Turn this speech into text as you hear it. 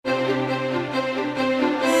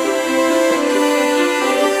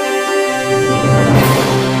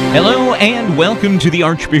Hello and welcome to the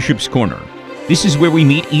Archbishop's Corner. This is where we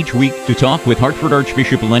meet each week to talk with Hartford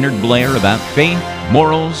Archbishop Leonard Blair about faith,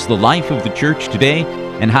 morals, the life of the church today,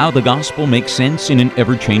 and how the gospel makes sense in an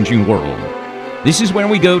ever-changing world. This is where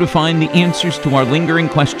we go to find the answers to our lingering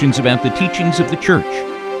questions about the teachings of the church,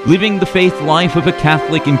 living the faith life of a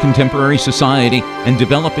Catholic in contemporary society, and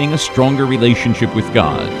developing a stronger relationship with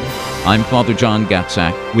God. I'm Father John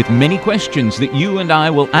Gatzak, with many questions that you and I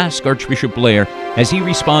will ask Archbishop Blair as he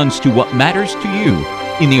responds to what matters to you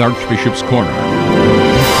in the Archbishop's Corner.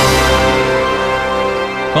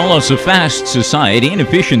 Call us a fast society, an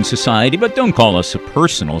efficient society, but don't call us a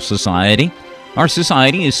personal society. Our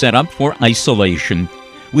society is set up for isolation.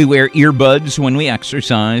 We wear earbuds when we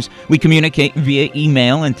exercise. We communicate via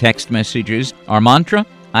email and text messages. Our mantra,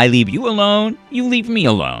 I leave you alone, you leave me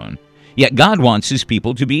alone. Yet God wants His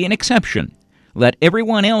people to be an exception. Let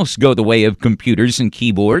everyone else go the way of computers and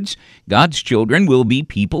keyboards. God's children will be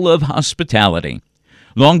people of hospitality.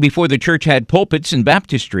 Long before the church had pulpits and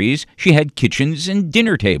baptistries, she had kitchens and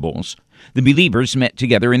dinner tables. The believers met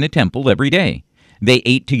together in the temple every day. They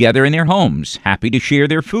ate together in their homes, happy to share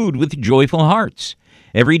their food with joyful hearts.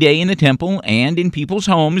 Every day in the temple and in people's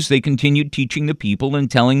homes, they continued teaching the people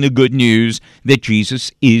and telling the good news that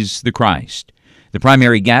Jesus is the Christ. The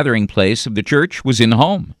primary gathering place of the church was in the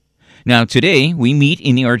home. Now today, we meet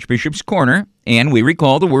in the Archbishop's Corner, and we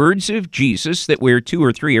recall the words of Jesus that where 2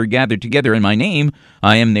 or 3 are gathered together in my name,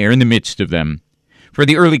 I am there in the midst of them. For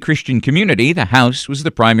the early Christian community, the house was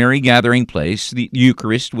the primary gathering place, the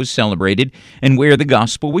Eucharist was celebrated, and where the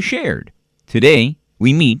gospel was shared. Today,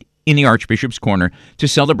 we meet in the Archbishop's Corner to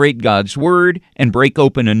celebrate God's Word and break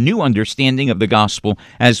open a new understanding of the gospel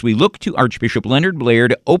as we look to Archbishop Leonard Blair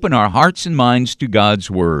to open our hearts and minds to God's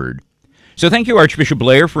Word. So thank you, Archbishop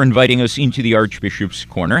Blair, for inviting us into the Archbishop's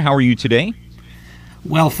Corner. How are you today?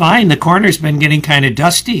 Well, fine. The corner's been getting kind of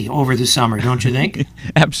dusty over the summer, don't you think?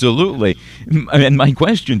 Absolutely. And my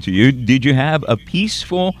question to you, did you have a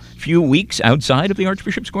peaceful few weeks outside of the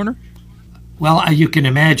Archbishop's Corner? Well, you can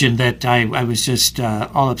imagine that I was just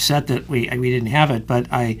all upset that we didn't have it, but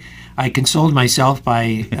I consoled myself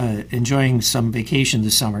by enjoying some vacation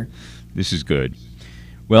this summer. This is good.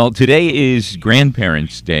 Well, today is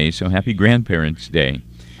Grandparents' Day, so happy Grandparents' Day.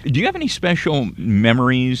 Do you have any special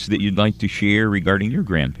memories that you'd like to share regarding your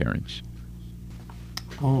grandparents?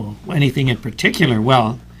 Oh, anything in particular?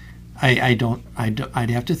 Well, I'd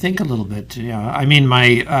have to think a little bit. Yeah, I mean,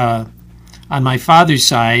 on my father's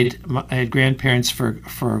side, I had grandparents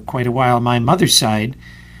for quite a while. My mother's side,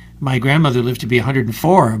 my grandmother lived to be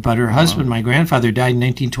 104, but her husband, my grandfather, died in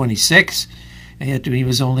 1926. He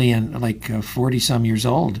was only 40-some years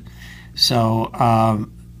old. So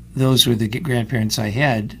those were the grandparents I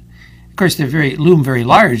had. Of course, they loom very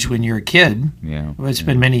large when you're a kid. Yeah. Well, it's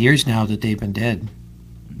been many years now that they've been dead.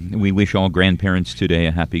 We wish all grandparents today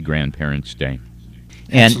a happy Grandparents' Day.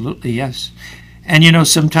 Absolutely, yes. And,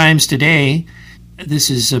 sometimes today, this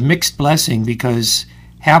is a mixed blessing because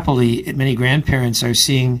happily many grandparents are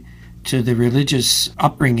seeing to the religious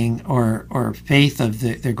upbringing or faith of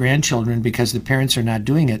their grandchildren because the parents are not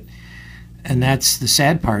doing it. And that's the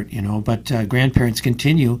sad part, but grandparents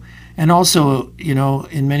continue. And also,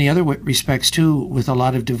 in many other respects, too, with a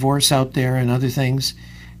lot of divorce out there and other things,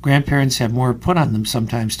 grandparents have more put on them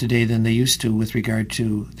sometimes today than they used to with regard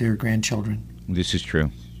to their grandchildren. This is true.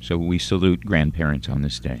 So we salute grandparents on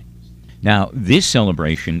this day. Now, this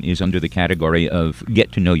celebration is under the category of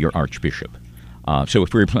Get to Know Your Archbishop. So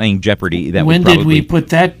if we were playing Jeopardy, that when would probably... did we put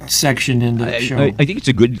that section in the show? I think it's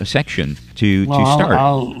a good section to start.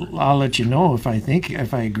 I'll let you know if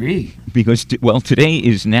I agree. Because, today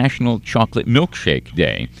is National Chocolate Milkshake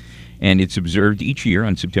Day, and it's observed each year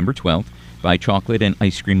on September 12th by chocolate and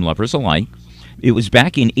ice cream lovers alike. It was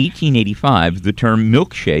back in 1885 the term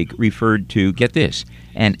milkshake referred to, get this,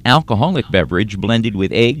 an alcoholic beverage blended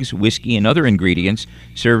with eggs, whiskey, and other ingredients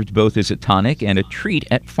served both as a tonic and a treat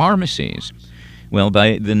at pharmacies. Well,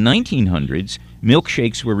 by the 1900s,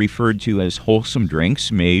 milkshakes were referred to as wholesome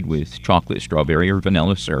drinks made with chocolate, strawberry, or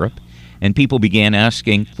vanilla syrup, and people began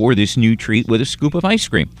asking for this new treat with a scoop of ice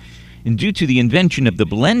cream. And due to the invention of the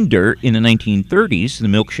blender in the 1930s, the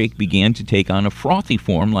milkshake began to take on a frothy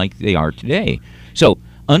form like they are today. So,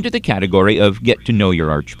 under the category of Get to Know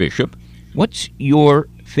Your Archbishop, what's your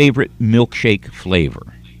favorite milkshake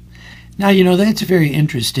flavor? Now, that's very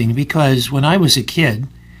interesting because when I was a kid,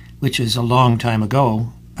 which is a long time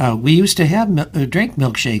ago, we used to drink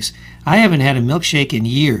milkshakes. I haven't had a milkshake in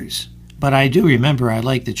years, but I do remember I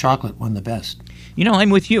liked the chocolate one the best.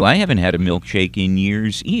 I'm with you. I haven't had a milkshake in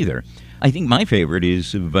years either. I think my favorite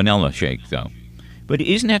is vanilla shake, though. But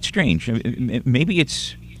isn't that strange? Maybe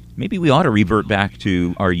it's maybe we ought to revert back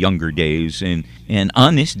to our younger days and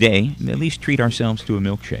on this day, at least treat ourselves to a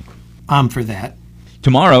milkshake. I'm for that.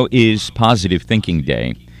 Tomorrow is Positive Thinking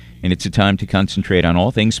Day, and it's a time to concentrate on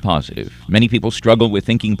all things positive. Many people struggle with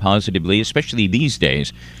thinking positively, especially these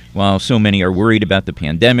days, while so many are worried about the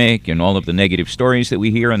pandemic and all of the negative stories that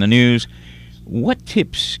we hear on the news. What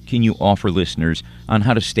tips can you offer listeners on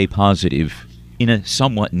how to stay positive in a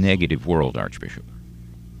somewhat negative world, Archbishop?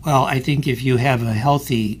 Well, I think if you have a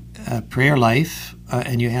healthy prayer life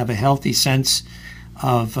and you have a healthy sense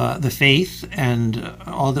of the faith and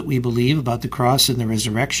all that we believe about the cross and the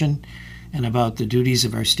resurrection and about the duties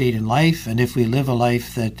of our state in life, and if we live a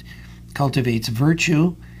life that cultivates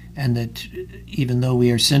virtue and that even though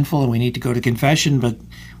we are sinful and we need to go to confession, but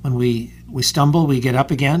when we stumble, we get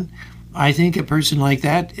up again, I think a person like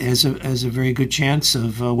that has a very good chance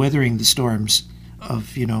of weathering the storms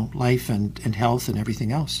of life and health and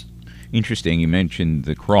everything else. Interesting you mentioned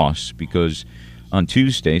the cross, because on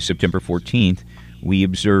Tuesday, September 14th, we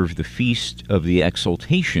observe the Feast of the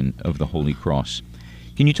Exaltation of the Holy Cross.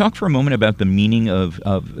 Can you talk for a moment about the meaning of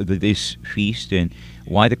this feast and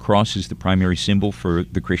why the cross is the primary symbol for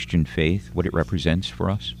the Christian faith, what it represents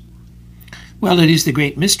for us? Well, it is the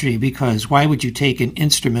great mystery, because why would you take an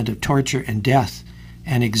instrument of torture and death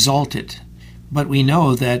and exalt it? But we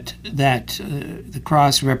know that the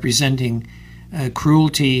cross representing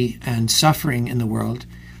cruelty and suffering in the world,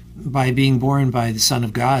 by being borne by the Son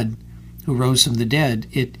of God who rose from the dead,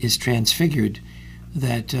 it is transfigured,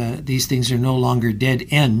 that these things are no longer dead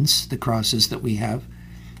ends, the crosses that we have,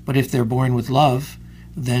 but if they're borne with love,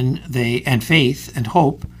 then and faith and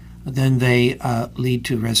hope, then they lead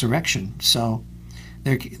to resurrection. So,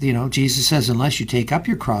 Jesus says, unless you take up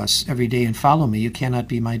your cross every day and follow me, you cannot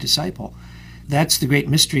be my disciple. That's the great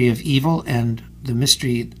mystery of evil and the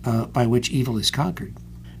mystery by which evil is conquered.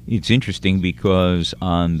 It's interesting because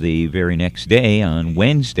on the very next day, on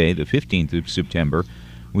Wednesday, the 15th of September,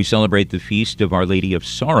 we celebrate the Feast of Our Lady of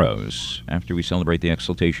Sorrows. After we celebrate the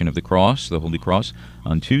exaltation of the cross, the Holy Cross,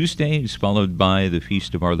 on Tuesday is followed by the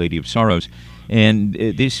Feast of Our Lady of Sorrows. And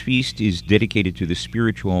this feast is dedicated to the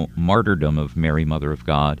spiritual martyrdom of Mary, Mother of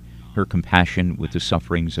God, her compassion with the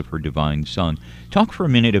sufferings of her divine Son. Talk for a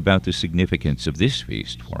minute about the significance of this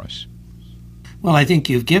feast for us. Well, I think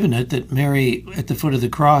you've given it, that Mary at the foot of the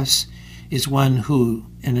cross is one who,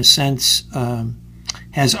 in a sense,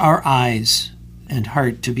 has our eyes and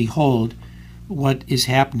heart to behold what is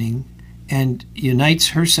happening and unites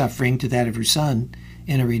her suffering to that of her Son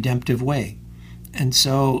in a redemptive way. And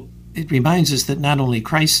so it reminds us that not only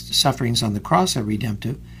Christ's sufferings on the cross are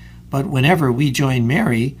redemptive, but whenever we join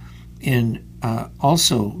Mary in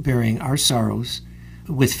also bearing our sorrows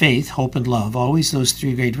with faith, hope, and love, always those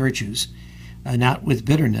three great virtues, not with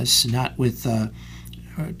bitterness, not with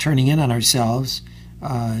turning in on ourselves,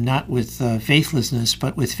 not with faithlessness,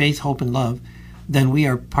 but with faith, hope, and love, then we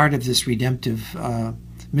are part of this redemptive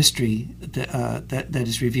mystery that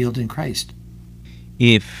is revealed in Christ.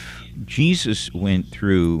 If Jesus went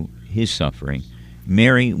through his suffering,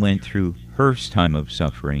 Mary went through her time of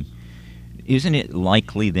suffering, isn't it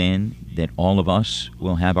likely then that all of us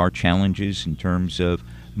will have our challenges in terms of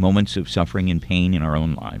moments of suffering and pain in our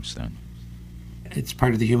own lives then? It's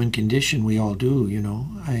part of the human condition. We all do,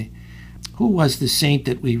 Who was the saint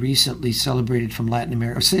that we recently celebrated from Latin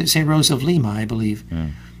America? St. Rosa of Lima, I believe. Yeah.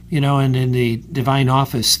 And in the Divine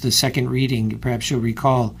Office, the second reading, perhaps you'll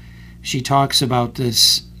recall, she talks about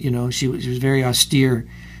this, she was very austere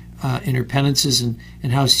in her penances,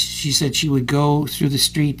 and how she said she would go through the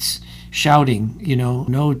streets shouting,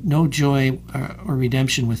 no joy or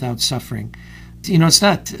redemption without suffering. It's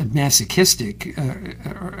not masochistic,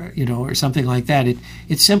 or something like that.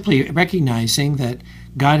 It's simply recognizing that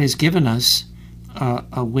God has given us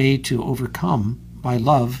a way to overcome, by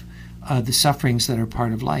love, the sufferings that are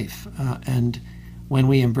part of life. And when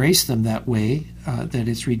we embrace them that way, that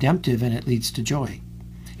it's redemptive and it leads to joy.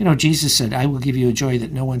 Jesus said, I will give you a joy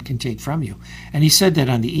that no one can take from you. And he said that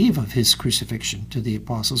on the eve of his crucifixion to the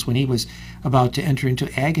apostles when he was about to enter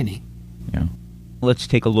into agony. Yeah. Let's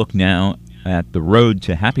take a look now at the road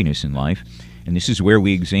to happiness in life. And this is where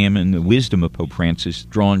we examine the wisdom of Pope Francis,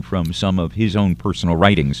 drawn from some of his own personal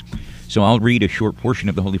writings. So I'll read a short portion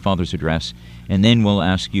of the Holy Father's address, and then we'll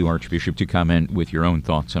ask you, Archbishop, to comment with your own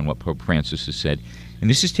thoughts on what Pope Francis has said. And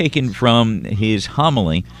this is taken from his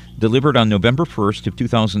homily delivered on November 1st of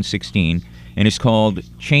 2016, and is called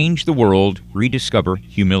Change the World, Rediscover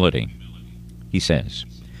Humility. He says,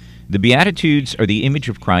 "The Beatitudes are the image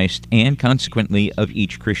of Christ and consequently of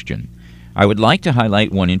each Christian. I would like to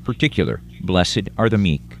highlight one in particular. Blessed are the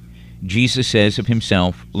meek. Jesus says of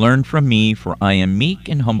himself, 'Learn from me, for I am meek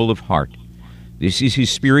and humble of heart.' This is his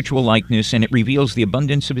spiritual likeness, and it reveals the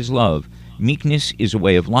abundance of his love. Meekness is a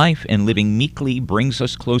way of life, and living meekly brings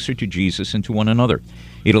us closer to Jesus and to one another.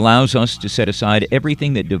 It allows us to set aside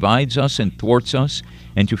everything that divides us and thwarts us,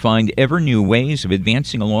 and to find ever new ways of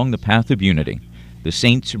advancing along the path of unity. The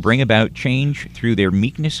saints bring about change through their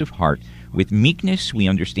meekness of heart. With meekness, we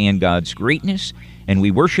understand God's greatness, and we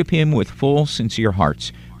worship him with full, sincere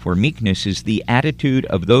hearts. For meekness is the attitude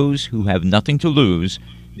of those who have nothing to lose.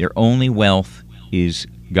 Their only wealth is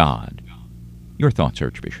God. Your thoughts,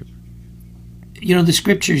 Archbishop? You know, the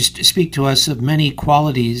scriptures speak to us of many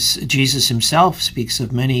qualities. Jesus himself speaks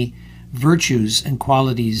of many virtues and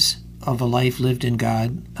qualities of a life lived in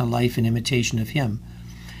God, a life in imitation of him.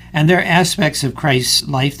 And there are aspects of Christ's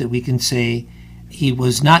life that we can say he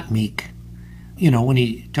was not meek. You know, when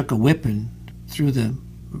he took a whip and threw the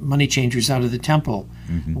money changers out of the temple,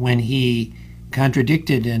 when he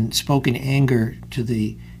contradicted and spoke in anger to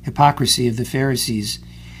the hypocrisy of the Pharisees.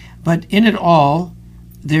 But in it all,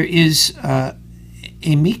 there is a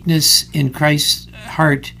meekness in Christ's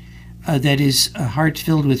heart that is a heart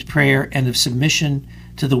filled with prayer and of submission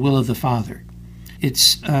to the will of the Father.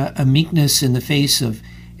 It's a meekness in the face of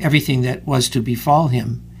everything that was to befall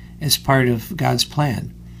him as part of God's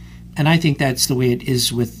plan. And I think that's the way it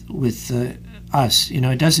is with us. You know,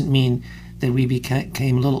 it doesn't mean that we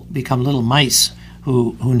become little mice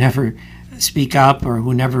who never speak up or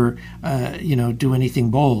who never do anything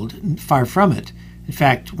bold. Far from it. In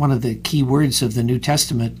fact, one of the key words of the New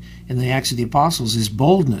Testament in the Acts of the Apostles is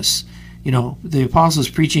boldness. You know, the apostles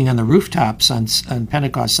preaching on the rooftops on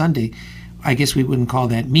Pentecost Sunday, I guess we wouldn't call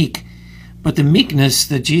that meek. But the meekness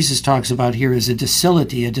that Jesus talks about here is a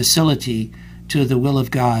docility to the will of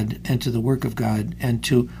God and to the work of God and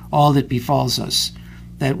to all that befalls us,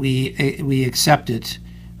 that we accept it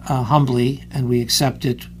humbly, and we accept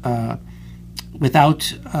it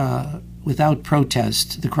without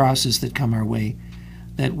protest, the crosses that come our way,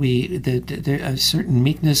 that there a certain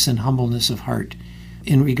meekness and humbleness of heart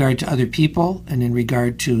in regard to other people and in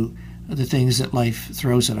regard to the things that life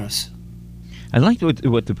throws at us. I liked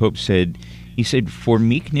what the Pope said. He said, "For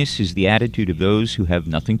meekness is the attitude of those who have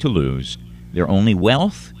nothing to lose. Their only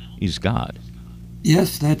wealth is God."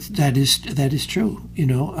 Yes, that is true. You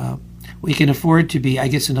know, we can afford to be, I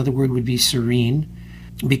guess another word would be serene,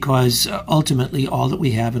 because ultimately all that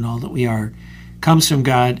we have and all that we are comes from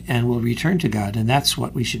God and will return to God, and that's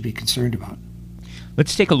what we should be concerned about.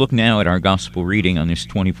 Let's take a look now at our Gospel reading on this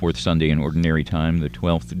 24th Sunday in Ordinary Time, the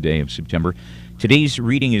 12th day of September. Today's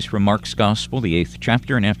reading is from Mark's Gospel, the 8th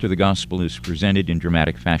chapter, and after the Gospel is presented in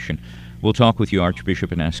dramatic fashion, we'll talk with you,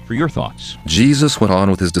 Archbishop, and ask for your thoughts. Jesus went on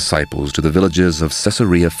with his disciples to the villages of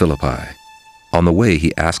Caesarea Philippi. On the way,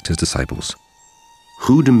 he asked his disciples,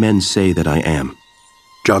 "Who do men say that I am?"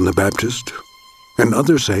 "John the Baptist, and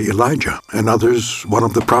others say Elijah, and others one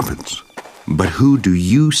of the prophets." "But who do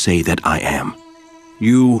you say that I am?"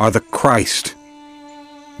 "You are the Christ."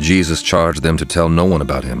 Jesus charged them to tell no one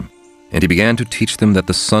about him, and he began to teach them that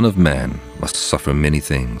the Son of Man must suffer many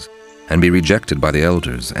things, and be rejected by the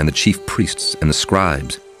elders and the chief priests and the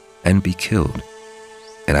scribes, and be killed,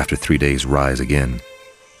 and after 3 days rise again.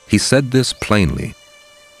 He said this plainly.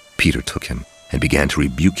 Peter took him and began to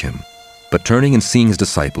rebuke him. But turning and seeing his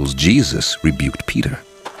disciples, Jesus rebuked Peter.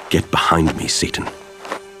 "Get behind me, Satan.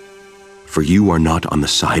 For you are not on the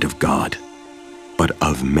side of God, but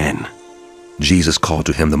of men." Jesus called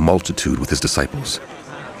to him the multitude with his disciples.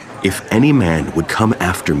 "If any man would come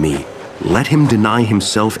after me, let him deny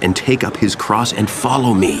himself and take up his cross and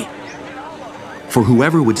follow me. For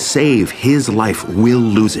whoever would save his life will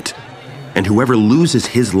lose it, and whoever loses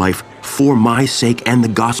his life for my sake and the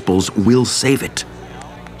gospel's will save it."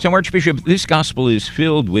 So, Archbishop, this gospel is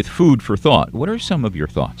filled with food for thought. What are some of your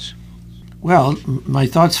thoughts? Well, my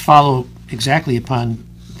thoughts follow exactly upon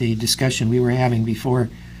the discussion we were having before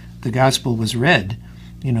the gospel was read.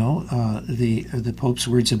 You know, the Pope's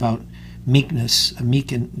words about meekness,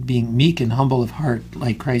 being meek and humble of heart,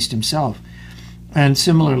 like Christ himself, and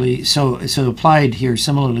similarly, so applied here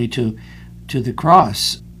similarly to the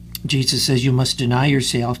cross. Jesus says, "You must deny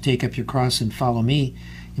yourself, take up your cross, and follow me."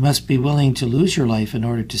 You must be willing to lose your life in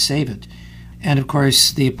order to save it. And of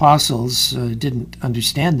course, the apostles didn't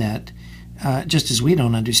understand that, just as we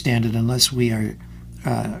don't understand it unless we are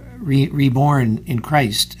reborn in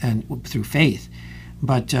Christ and through faith.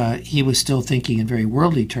 But he was still thinking in very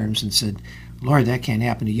worldly terms and said, "Lord, that can't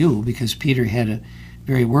happen to you," because Peter had a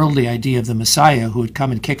very worldly idea of the Messiah who would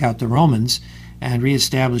come and kick out the Romans and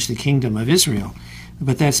reestablish the kingdom of Israel.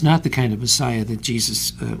 But that's not the kind of Messiah that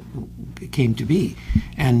Jesus came to be.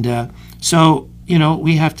 And so, you know,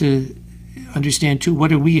 we have to understand, too,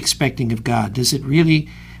 what are we expecting of God? Does it really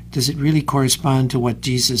Does it really correspond to what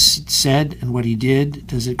Jesus said and what he did?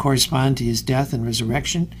 Does it correspond to his death and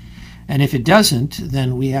resurrection? And if it doesn't,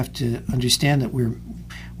 then we have to understand that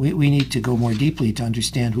we need to go more deeply to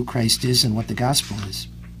understand who Christ is and what the gospel is.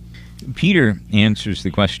 Peter answers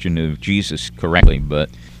the question of Jesus correctly, but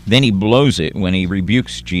then he blows it when he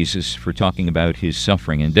rebukes Jesus for talking about his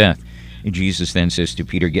suffering and death. Jesus then says to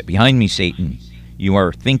Peter, "Get behind me, Satan. You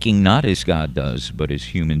are thinking not as God does, but as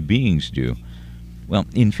human beings do." Well,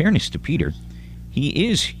 in fairness to Peter, he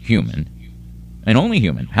is human, and only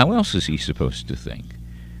human. How else is he supposed to think?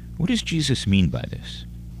 What does Jesus mean by this?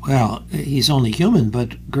 Well, he's only human,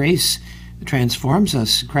 but grace transforms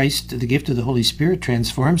us. Christ, the gift of the Holy Spirit,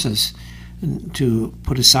 transforms us to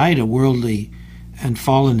put aside a worldly and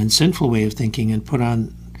fallen and sinful way of thinking and put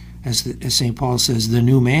on, as St. Paul says, the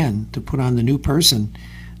new man, to put on the new person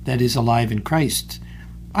that is alive in Christ.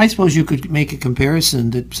 I suppose you could make a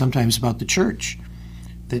comparison that sometimes about the church,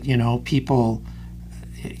 that, people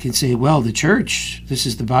can say, well, the church, this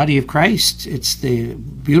is the body of Christ. It's the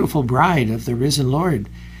beautiful bride of the risen Lord.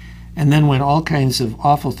 And then when all kinds of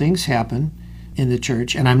awful things happen in the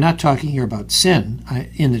church, and I'm not talking here about sin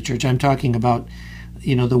in the church, I'm talking about,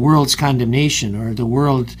 the world's condemnation or the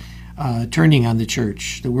world turning on the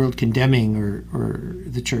church, the world condemning or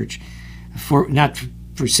the church, not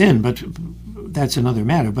for sin, but that's another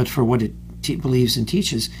matter, but for what it believes and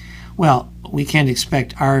teaches. Well, we can't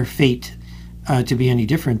expect our fate to be any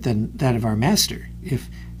different than that of our master. If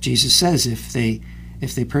Jesus says, if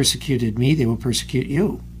they persecuted me, they will persecute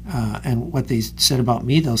you. And what they said about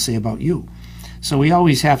me, they'll say about you. So we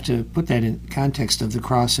always have to put that in context of the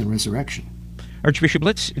cross and resurrection. Archbishop,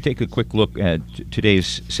 let's take a quick look at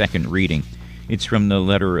today's second reading. It's from the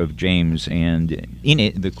letter of James, and in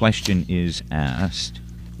it the question is asked,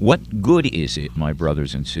 "What good is it, my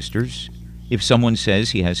brothers and sisters, if someone says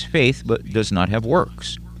he has faith but does not have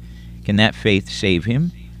works? Can that faith save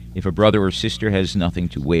him? If a brother or sister has nothing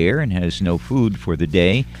to wear and has no food for the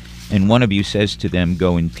day, and one of you says to them,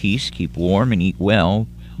 'Go in peace, keep warm, and eat well,'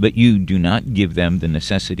 but you do not give them the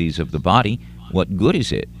necessities of the body, what good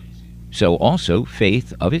is it? So also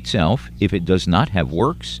faith of itself, if it does not have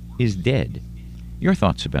works, is dead." Your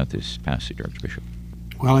thoughts about this passage, Archbishop?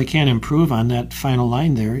 Well, I can't improve on that final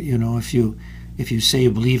line there. If you say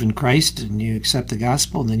you believe in Christ and you accept the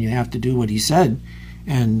gospel, then you have to do what he said.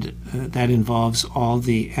 And that involves all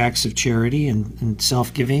the acts of charity and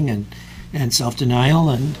self-giving and self-denial,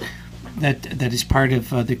 and that is part of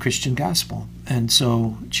the Christian gospel. And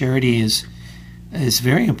so charity is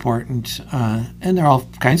very important, and there are all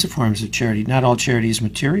kinds of forms of charity. Not all charity is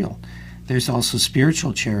material. There's also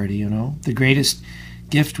spiritual charity. The greatest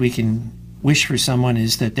gift we can wish for someone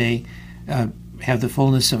is that they have the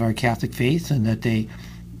fullness of our Catholic faith, and that they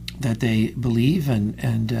believe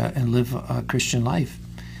and live a Christian life.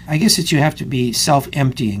 I guess that you have to be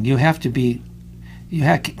self-emptying. You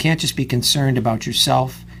can't just be concerned about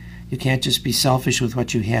yourself. You can't just be selfish with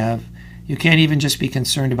what you have. You can't even just be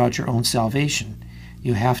concerned about your own salvation.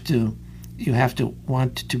 You have to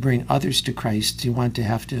want to bring others to Christ. You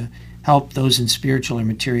have to help those in spiritual or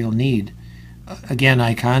material need. Again,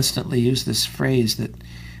 I constantly use this phrase that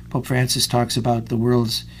Pope Francis talks about: the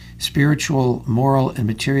world's spiritual, moral, and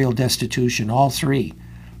material destitution, all three.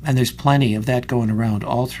 And there's plenty of that going around,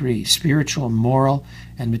 all three: spiritual, moral,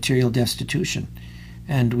 and material destitution.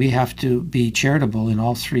 And we have to be charitable in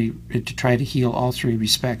all three, to try to heal all three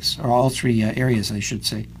respects, or all three areas, I should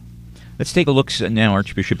say. Let's take a look now,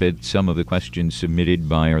 Archbishop, at some of the questions submitted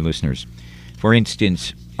by our listeners. For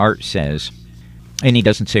instance, Art says, and he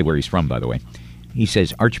doesn't say where he's from, by the way. He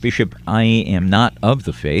says, "Archbishop, I am not of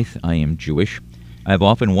the faith. I am Jewish. I've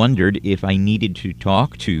often wondered if I needed to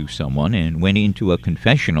talk to someone and went into a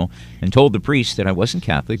confessional and told the priest that I wasn't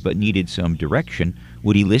Catholic but needed some direction.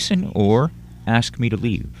 Would he listen or ask me to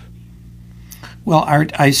leave?" Well,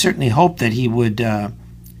 Art, I certainly hope that he would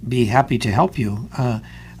be happy to help you.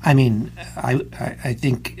 I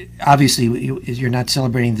think obviously you're not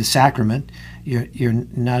celebrating the sacrament. You're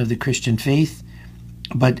not of the Christian faith,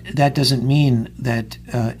 but that doesn't mean that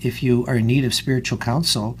if you are in need of spiritual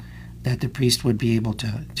counsel, that the priest would be able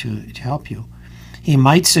to help you. He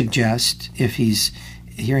might suggest, if he's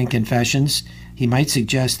hearing confessions, he might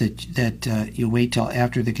suggest that you wait till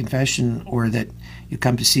after the confession, or that you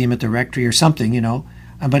come to see him at the rectory or something,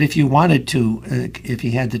 But if you wanted to, if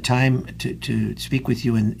he had the time to speak with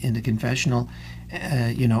you in the confessional,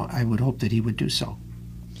 I would hope that he would do so.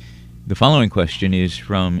 The following question is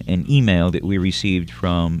from an email that we received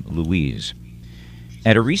from Louise.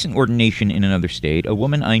 "At a recent ordination in another state, a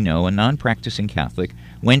woman I know, a non-practicing Catholic,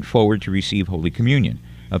 went forward to receive Holy Communion.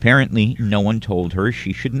 Apparently, no one told her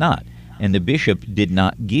she should not, and the bishop did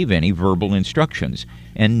not give any verbal instructions,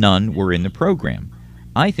 and none were in the program.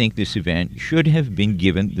 I think this event should have been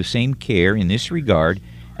given the same care in this regard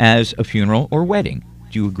as a funeral or wedding.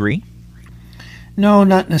 Do you agree? No,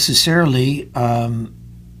 not necessarily,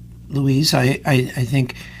 Louise. I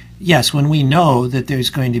think, yes, when we know that there's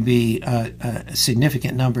going to be a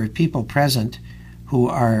significant number of people present who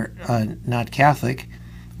are not Catholic,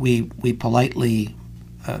 we politely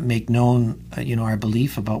make known, our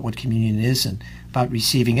belief about what communion is and about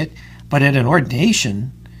receiving it. But at an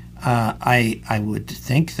ordination, I would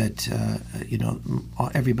think that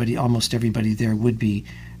almost everybody there would be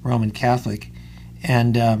Roman Catholic,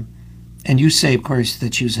 and you say, of course,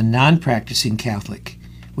 that she was a non-practicing Catholic,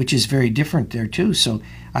 which is very different there too. So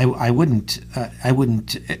I wouldn't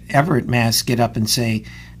ever at Mass get up and say,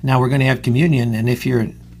 now we're going to have communion, and if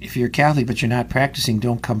you're Catholic but you're not practicing,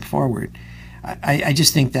 don't come forward. I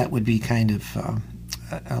just think that would be kind of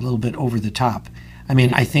a little bit over the top. I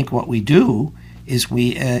mean, I think what we do is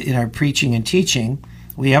we, in our preaching and teaching,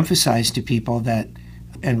 we emphasize to people that,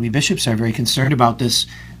 and we bishops are very concerned about this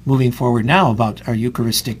moving forward now, about our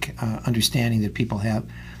Eucharistic understanding that people have,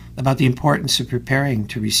 about the importance of preparing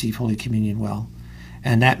to receive Holy Communion well.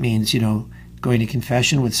 And that means, going to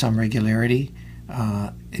confession with some regularity,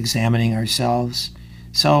 examining ourselves.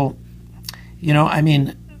 So, you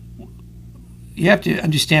have to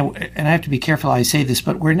understand, and I have to be careful how I say this,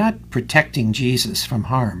 but we're not protecting Jesus from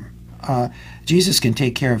harm. Jesus can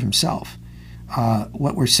take care of himself.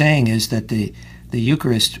 What we're saying is that the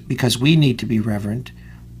Eucharist, because we need to be reverent,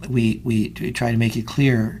 we try to make it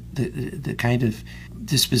clear the kind of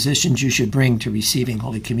dispositions you should bring to receiving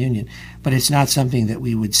Holy Communion. But it's not something that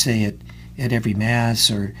we would say at every Mass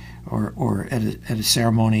or at a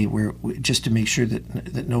ceremony where just to make sure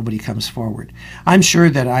that nobody comes forward. I'm sure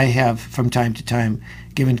that I have from time to time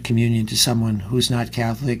given communion to someone who's not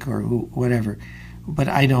Catholic or whatever, but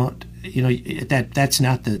I don't. That's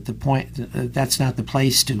not the point. That's not the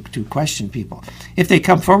place to question people. If they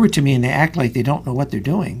come forward to me and they act like they don't know what they're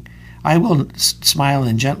doing, I will smile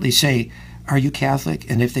and gently say, "Are you Catholic?"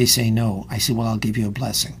 And if they say no, I say, "Well, I'll give you a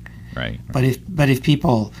blessing." Right. But if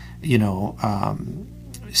people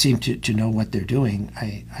seem to know what they're doing,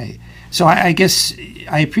 I guess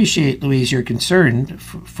I appreciate, Louise, your concern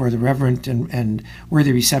for the reverent and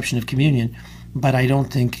worthy reception of communion. But I don't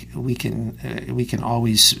think we can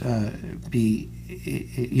always be,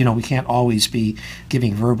 we can't always be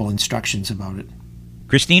giving verbal instructions about it.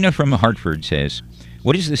 Christina from Hartford says,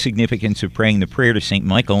 what is the significance of praying the prayer to St.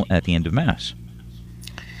 Michael at the end of Mass?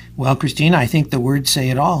 Well, Christina, I think the words say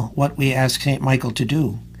it all, what we ask St. Michael to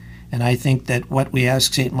do. And I think that what we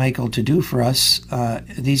ask St. Michael to do for us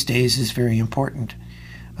these days is very important.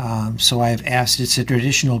 So I've asked, it's a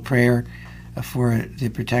traditional prayer for the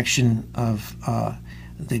protection of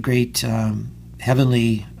the great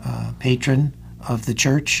heavenly patron of the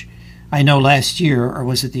Church. I know last year, or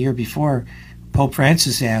was it the year before, Pope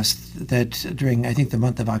Francis asked that during, I think, the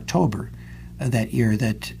month of October that year,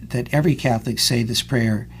 that every Catholic say this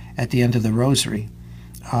prayer at the end of the Rosary.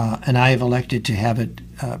 And I have elected to have it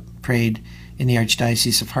prayed in the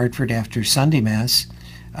Archdiocese of Hartford after Sunday Masses,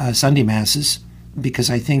 because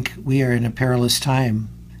I think we are in a perilous time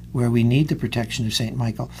where we need the protection of St.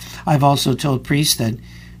 Michael. I've also told priests that,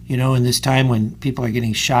 in this time when people are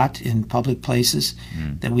getting shot in public places,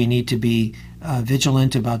 that we need to be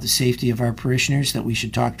vigilant about the safety of our parishioners, that we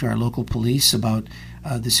should talk to our local police about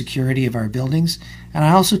the security of our buildings. And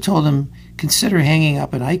I also told them, consider hanging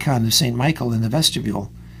up an icon of St. Michael in the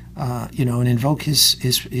vestibule, and invoke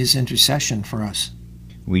his intercession for us.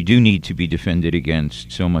 We do need to be defended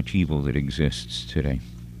against so much evil that exists today.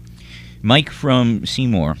 Mike from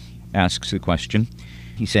Seymour asks the question.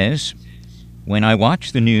 He says, when I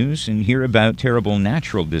watch the news and hear about terrible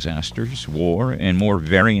natural disasters, war, and more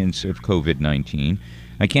variants of COVID-19,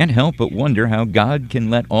 I can't help but wonder how God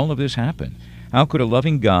can let all of this happen. How could a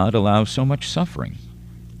loving God allow so much suffering?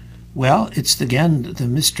 Well, it's, again, the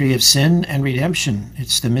mystery of sin and redemption.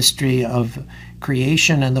 It's the mystery of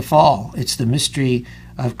creation and the fall. It's the mystery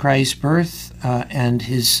of Christ's birth and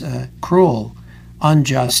his cruel,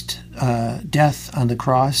 unjust death on the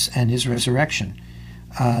cross and his resurrection.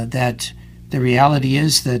 That the reality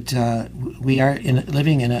is that we are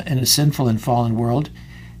living in a sinful and fallen world,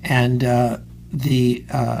 and we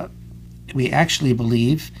actually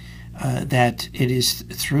believe that it is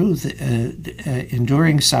through the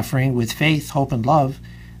enduring suffering with faith, hope, and love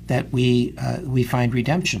that we find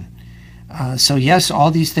redemption. So yes,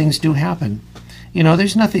 all these things do happen.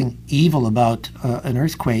 There's nothing evil about an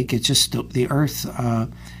earthquake. It's just the earth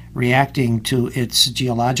reacting to its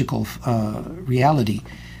geological reality.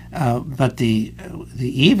 But the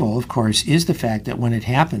evil, of course, is the fact that when it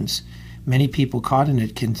happens, many people caught in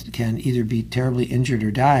it can either be terribly injured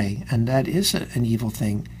or die, and that is an evil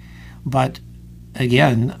thing. But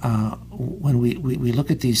again, when we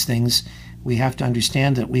look at these things, we have to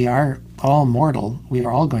understand that we are all mortal. We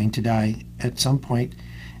are all going to die at some point.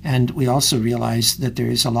 And we also realize that there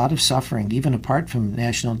is a lot of suffering, even apart from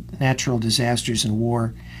natural disasters and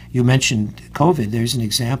war. You mentioned COVID. There's an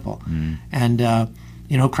example. And,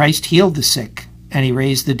 Christ healed the sick, and he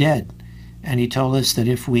raised the dead. And he told us that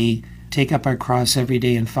if we take up our cross every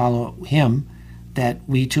day and follow him, that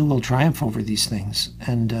we too will triumph over these things.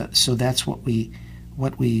 And so that's what we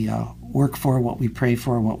work for, what we pray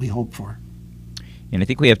for, what we hope for. And I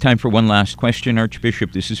think we have time for one last question,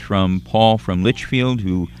 Archbishop. This is from Paul from Litchfield,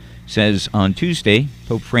 who says, on Tuesday,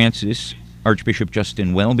 Pope Francis, Archbishop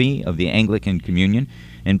Justin Welby of the Anglican Communion,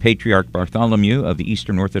 and Patriarch Bartholomew of the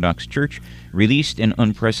Eastern Orthodox Church released an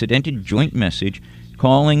unprecedented joint message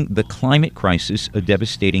calling the climate crisis a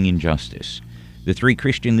devastating injustice. The three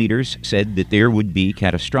Christian leaders said that there would be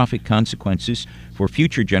catastrophic consequences for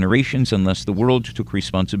future generations unless the world took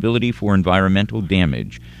responsibility for environmental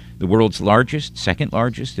damage. The world's largest, second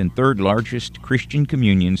largest, and third largest Christian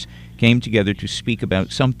communions came together to speak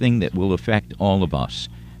about something that will affect all of us.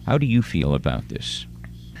 How do you feel about this?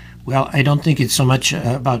 Well, I don't think it's so much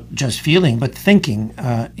about just feeling, but thinking,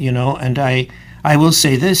 and I will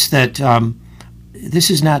say this, that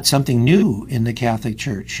this is not something new in the Catholic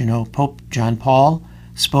Church. Pope John Paul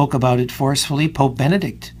spoke about it forcefully. Pope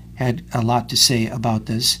Benedict had a lot to say about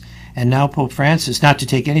this. And now Pope Francis, not to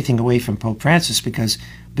take anything away from Pope Francis, because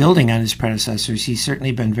building on his predecessors, he's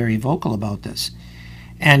certainly been very vocal about this.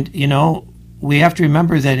 And, we have to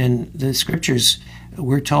remember that in the scriptures,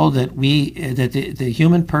 we're told that the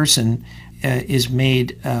human person is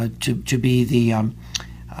made to be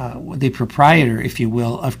the proprietor, if you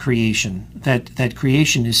will, of creation. That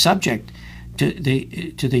creation is subject to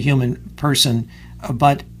the human person,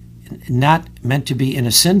 but not meant to be in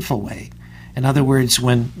a sinful way. In other words,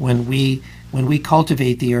 when we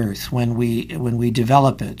cultivate the earth, when we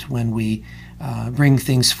develop it, when we bring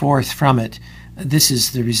things forth from it, this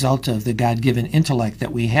is the result of the God-given intellect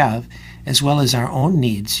that we have, as well as our own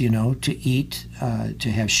needs, to eat, to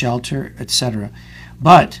have shelter, etc.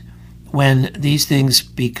 But when these things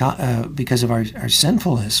become, because of our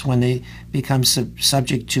sinfulness, when they become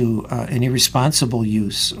subject to an irresponsible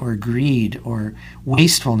use or greed or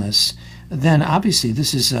wastefulness, then obviously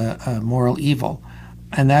this is a moral evil.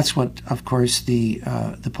 And that's what, of course, the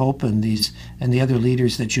Pope and the other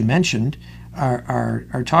leaders that you mentioned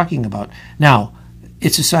are talking about. Now,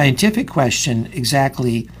 it's a scientific question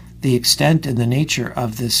exactly the extent and the nature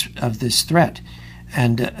of this threat,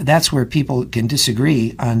 and that's where people can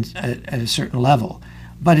disagree at a certain level.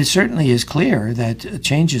 But it certainly is clear that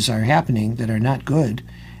changes are happening that are not good,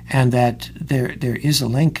 and that there is a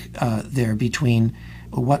link there between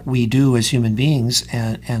what we do as human beings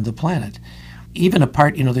and the planet. Even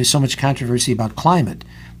apart, there's so much controversy about climate,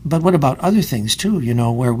 but what about other things too?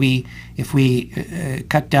 Where if we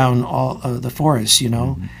cut down all of the forests,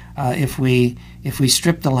 if we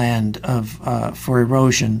strip the land for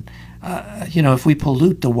erosion, if we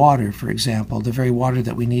pollute the water, for example, the very water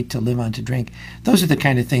that we need to live on to drink, those are the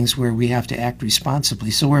kind of things where we have to act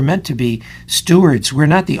responsibly. So we're meant to be stewards. We're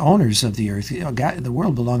not the owners of the earth. The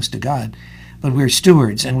world belongs to God. But we're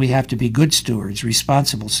stewards, and we have to be good stewards,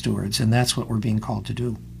 responsible stewards, and that's what we're being called to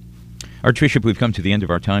do. Archbishop, we've come to the end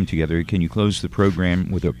of our time together. Can you close the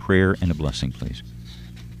program with a prayer and a blessing, please?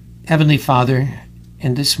 Heavenly Father,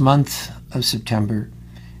 in this month of September,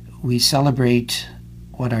 we celebrate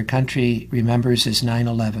what our country remembers as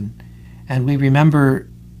 9/11, and we remember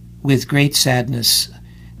with great sadness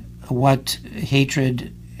what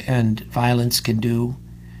hatred and violence can do,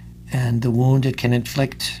 and the wound it can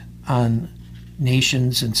inflict on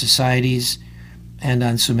nations and societies and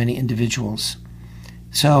on so many individuals.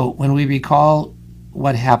 So when we recall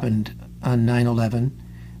what happened on 9/11,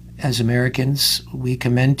 as Americans, we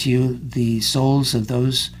commend to you the souls of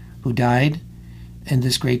those who died in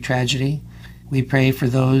this great tragedy. We pray for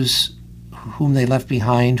those whom they left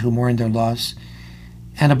behind, who mourn their loss.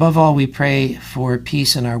 And above all, we pray for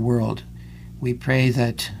peace in our world. We pray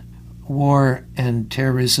that war and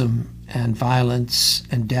terrorism and violence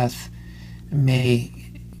and death may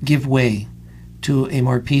give way to a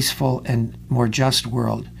more peaceful and more just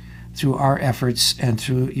world through our efforts and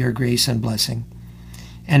through your grace and blessing.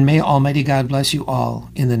 And may Almighty God bless you all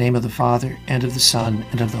in the name of the Father, and of the Son,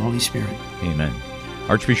 and of the Holy Spirit. Amen.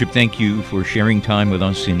 Archbishop, thank you for sharing time with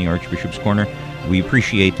us in the Archbishop's Corner. We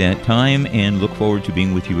appreciate that time and look forward to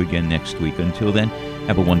being with you again next week. Until then,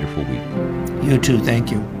 have a wonderful week. You too.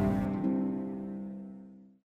 Thank you.